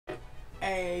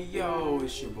Hey yo,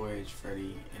 it's your boy H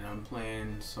Freddy, and I'm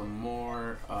playing some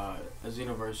more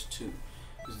Xenoverse 2.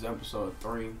 This is episode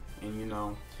 3, and you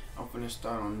know, I'm gonna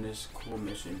start on this cool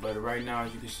mission. But right now,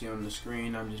 as you can see on the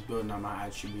screen, I'm just building up my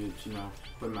attributes, you know,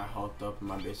 putting my health up and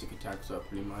my basic attacks up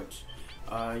pretty much.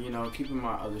 You know, keeping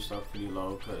my other stuff pretty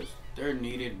low, because they're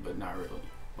needed, but not really.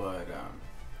 But,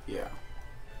 yeah.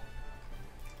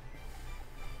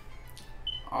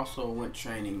 Also went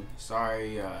training.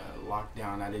 Sorry,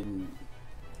 lockdown, I didn't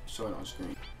show it on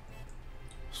screen.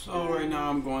 So right now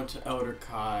I'm going to Elder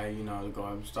Kai, you know, to go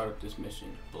and start up this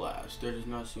mission. Blast. There does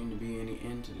not seem to be any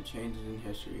end to the changes in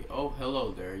history. Oh,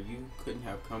 hello there. You couldn't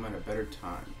have come at a better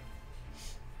time.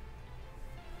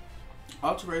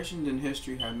 Alterations in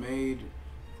history have made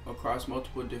across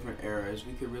multiple different eras.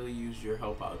 We could really use your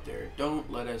help out there. Don't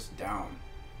let us down.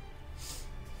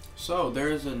 So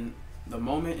there's the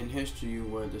moment in history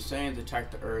where the Saiyans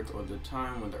attacked the Earth, or the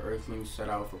time when the Earthlings set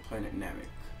out for planet Namek.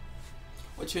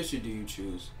 Which history do you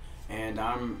choose? And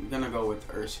I'm gonna go with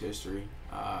Earth's history,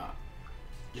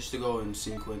 just to go in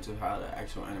sequence of how the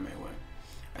actual anime went.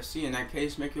 I see. In that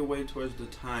case, make your way towards the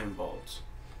time vault.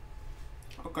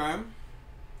 Okay.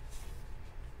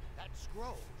 That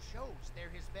scroll shows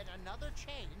there has been another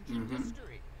change in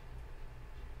history.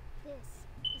 This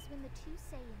is when the two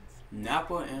Saiyans,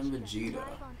 Nappa and Vegeta.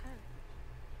 arrive on Earth.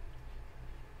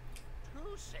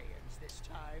 Two Saiyans this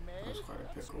time, eh? That's quite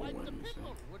a pickle, quite the wouldn't you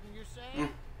pickle, say? wouldn't you say?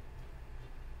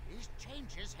 These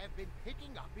changes have been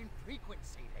picking up in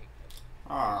frequency lately.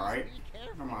 Alright. Be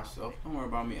careful. For myself. Don't worry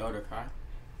about me, Elder Kai.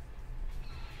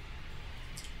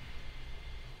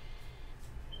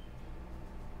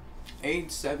 Age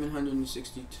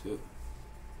 762.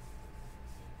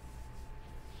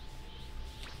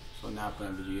 So Nappa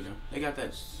and Vegeta. They got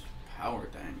that power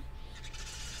thing.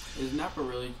 Is Nappa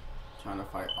really trying to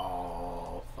fight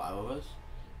all 5 of us?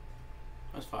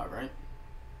 That's 5, right?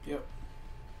 Yep.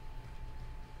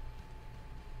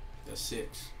 That's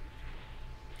 6.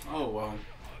 Oh well.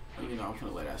 You know, I'm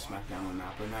gonna let that smack down on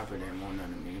Nappa. Nappa didn't want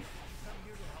none of me.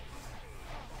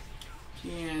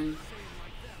 Ken.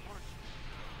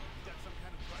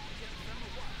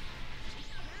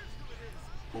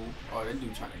 Oh, that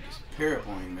dude trying to disappear up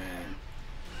on me, man.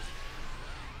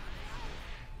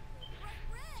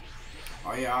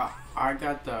 Oh yeah, I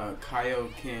got the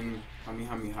Kaioken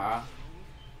Kamehameha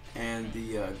and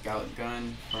the Gallic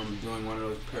Gun from doing one of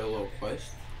those parallel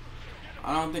quests.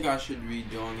 I don't think I should be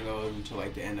doing those until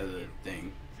like the end of the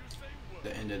thing,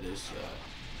 the end of this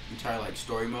entire like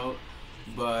story mode.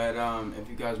 But if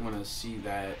you guys want to see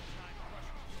that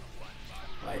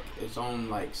like its own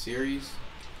like series,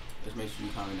 just make sure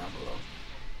you comment down below.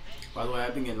 By the way,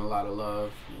 I've been getting a lot of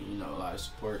love and, you know, a lot of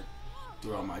support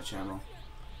throughout my channel.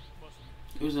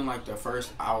 It was in like the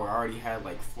first hour. I already had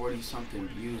like 40 something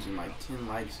views and like 10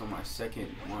 likes on my second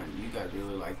one. You guys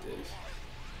really like this.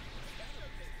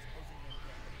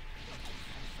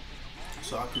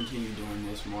 So I'll continue doing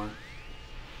this more.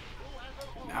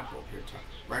 Nappa up here talking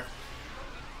reckless.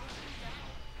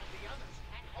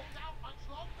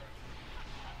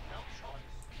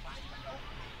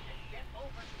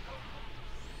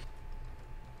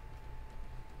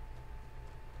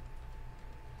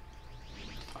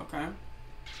 Okay.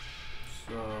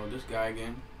 So this guy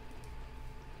again.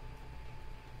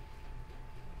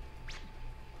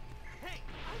 Hey,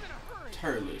 I'm in a hurry.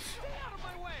 Turles. Get out of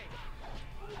my way.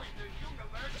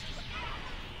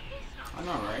 I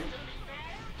know, right?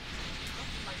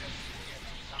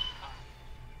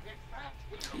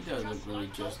 He does look really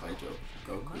just like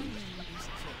Goku. My name is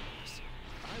Xenoverse.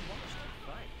 I watched you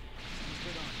fight. You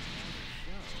put on a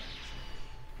show.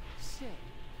 Say,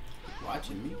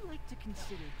 Watching would me? you like to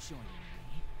consider joining me?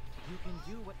 You can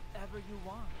do whatever you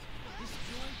want.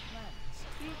 Destroy planets.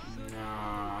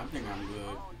 Nah, I think I'm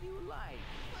good. All you like.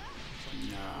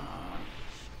 Nah.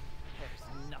 There's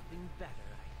nothing better,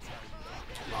 I tell you.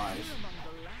 Lies. You're among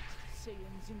the last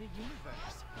Saiyans in the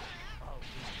universe. All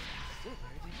things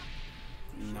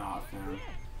considered. Nah, fam.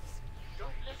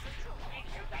 Don't listen to any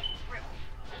of that crap.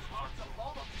 This heart's a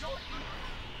ball of joy.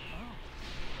 Oh,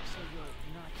 so you're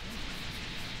not interested.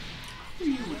 Who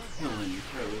you killing,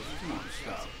 Turles? Come on,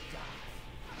 stop.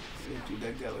 Dude,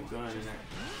 that got a gun and that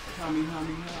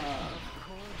Kamehameha. Of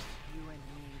course, you and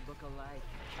me look alike,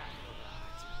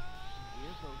 Kakarot.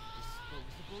 We're both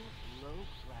disposable,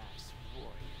 low-class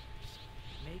warriors.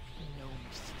 Make no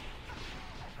mistake.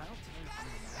 I'll tell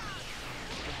you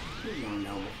now. You don't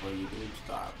know before you do.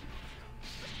 Stop.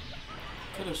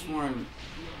 Could have sworn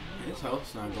his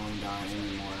health's not going down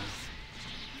anymore.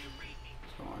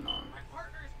 What's going on? My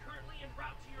partner is currently en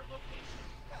route to your location.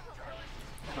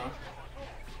 Huh?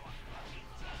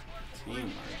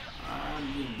 Teamwork. I'm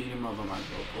just beating him up on my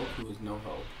goal. Goku is no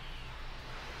help.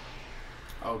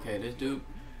 Okay, this dude.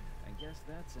 I guess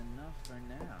that's enough for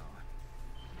now.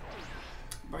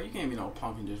 Bro, you can't be no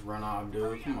punk and just run off,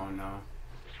 dude. Come on now.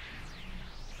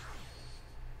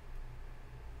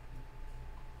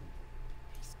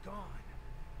 He's gone.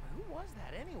 Who was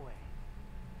that anyway?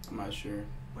 I'm not sure.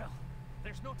 Well,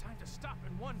 there's no time to stop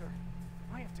and wonder.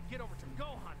 I have to get over to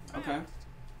Gohan fast. Okay.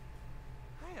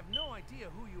 I have no idea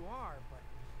who you are, but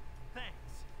thanks.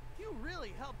 You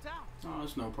really helped out. Oh,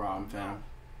 it's no problem, fam.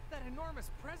 That enormous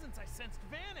presence I sensed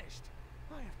vanished.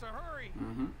 I have to hurry.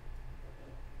 Mm-hmm.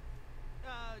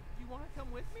 You want to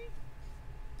come with me?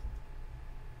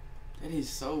 That is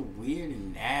so weird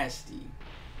and nasty.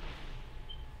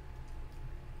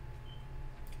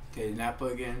 Okay, Nappa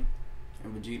again.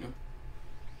 And Vegeta.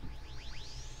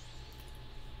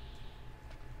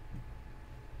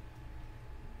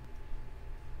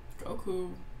 Goku.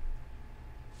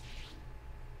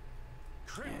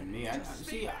 And me,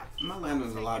 see, my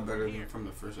landing's a lot better than from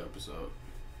the first episode.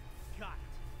 Got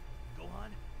it.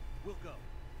 Gohan, we'll go.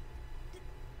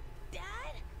 Dad?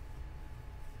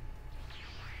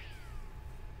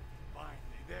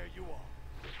 Finally, there you are.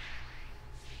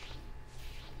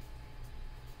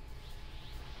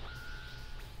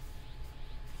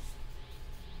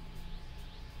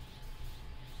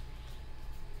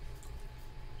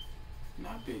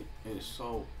 Nappy is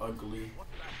so ugly. What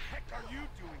the heck are you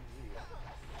doing here?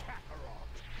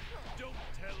 Kakarot, don't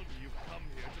tell me you've come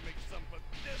here to make some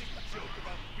pathetic joke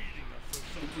about beating us or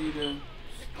something. Vegeta,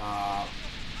 stop.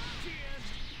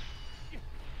 Tien,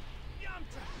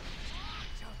 Yamcha,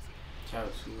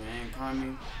 Chaozu and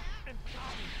Kami. and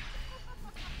Kami.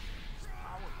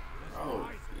 Bro,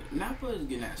 Nappa is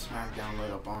getting that smackdown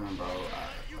laid up on him, bro.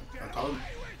 I told you.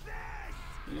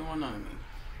 You don't want none of me.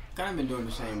 Kind of been doing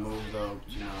the same moves though,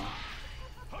 but, you know.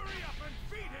 Hurry up and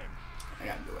beat him. I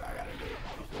gotta do what I gotta do.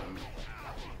 You feel me?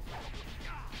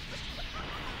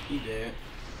 He dead.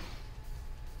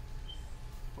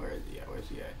 Where is he at? Where's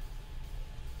he at?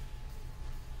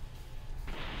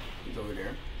 He's over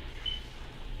there.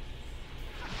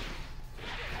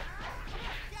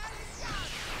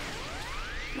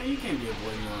 Man, you can't be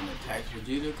avoiding no attacks,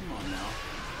 Vegeta. Come on now.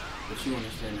 But you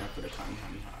understand that for the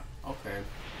Kamehameha. Okay.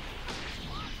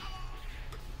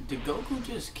 Did Goku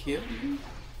just kill you?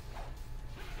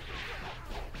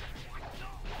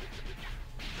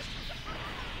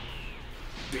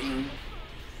 Bing,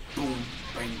 boom,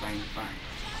 bang, bang, bang.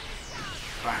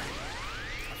 Bang.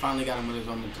 I finally got him with his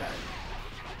own attack.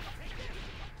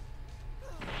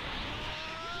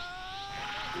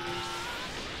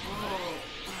 Oh.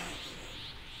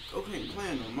 Goku ain't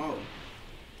playing no more.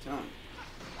 Tell him.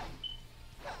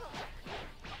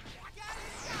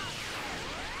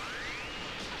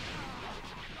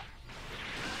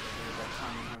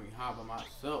 By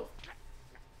myself.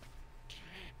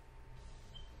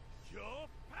 You'll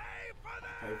pay for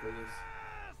this. Pay for this.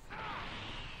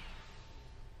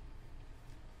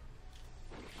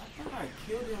 I thought I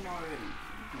killed him already.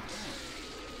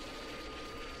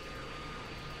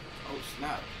 Oh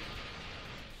snap.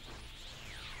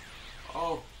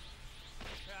 Oh.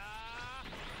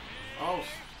 Oh.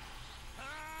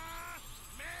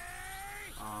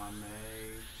 Oh, man.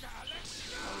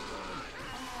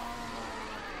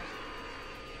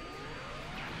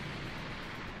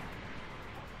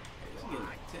 It's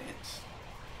getting intense.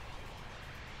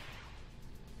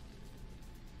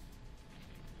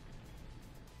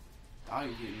 Oh, you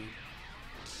get me.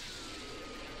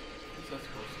 What's that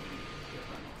supposed to be?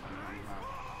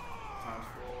 Times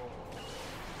 4.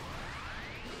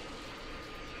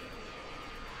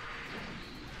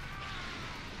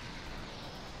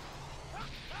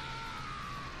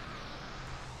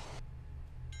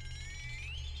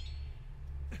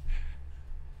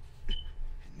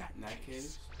 In that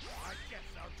case. I guess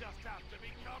I'll just have to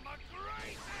become a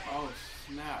great. Oh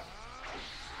snap.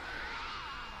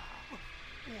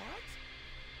 What?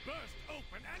 Burst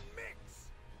open and mix.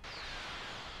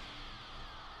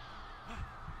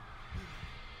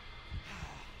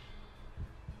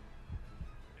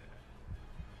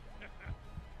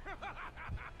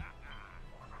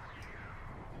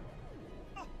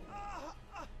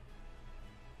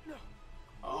 No.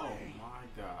 Oh my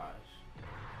gosh.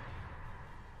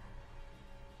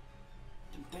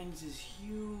 Them things is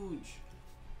huge.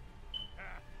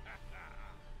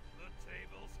 The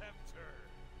tables have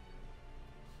turned.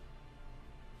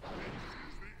 This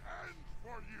is the end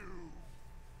for you.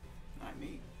 Not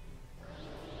me.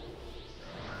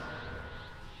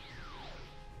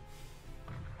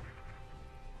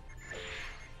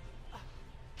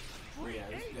 Yeah,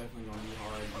 it's definitely gonna be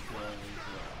hard because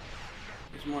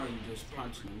it's more than just just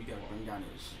punching him. You gotta bring down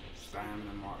his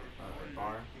stamina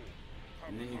bar,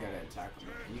 and then you gotta attack him.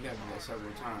 And you gotta do that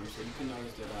several times. So you can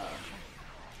notice that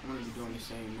I'm gonna be doing the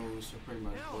same moves for pretty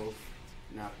much both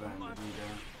Nappa and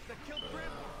Vegeta.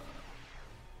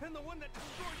 And the one that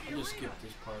destroyed the I'll just skip arena.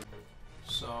 this part.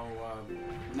 So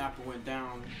Nappa went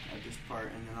down at this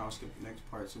part, and then I'll skip the next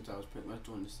part since I was pretty much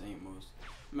doing the same moves.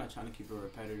 I'm not trying to keep it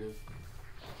repetitive.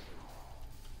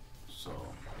 So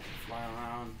fly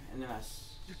around, and then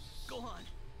Go on.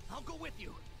 I'll go with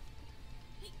you.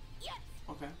 Yes!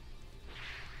 okay.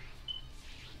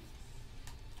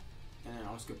 And then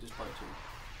I'll skip this part too.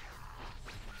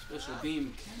 Special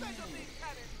beam cannon.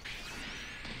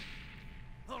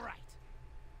 All right.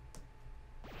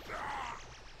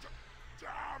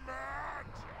 Damn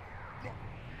it!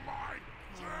 My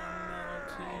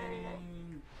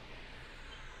Team.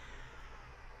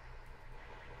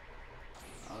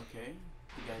 Okay,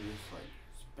 you got this like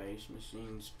space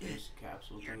machine, space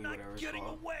capsule You're thing, not whatever it's getting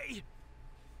called. away.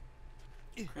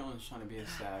 Krillin's trying to be a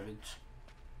savage.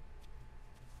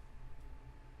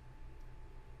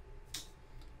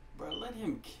 Bro, let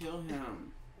him kill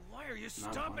him. Why are you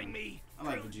Not stopping fun. me? I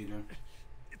like Vegeta.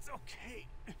 It's okay.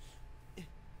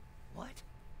 What?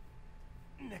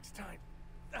 Next time,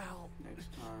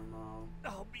 Next time,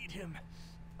 I'll beat him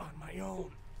on my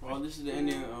own. well, this is the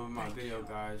ending of my video,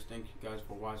 guys. Thank you guys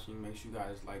for watching. Make sure you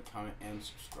guys like, comment, and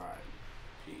subscribe.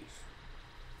 Peace.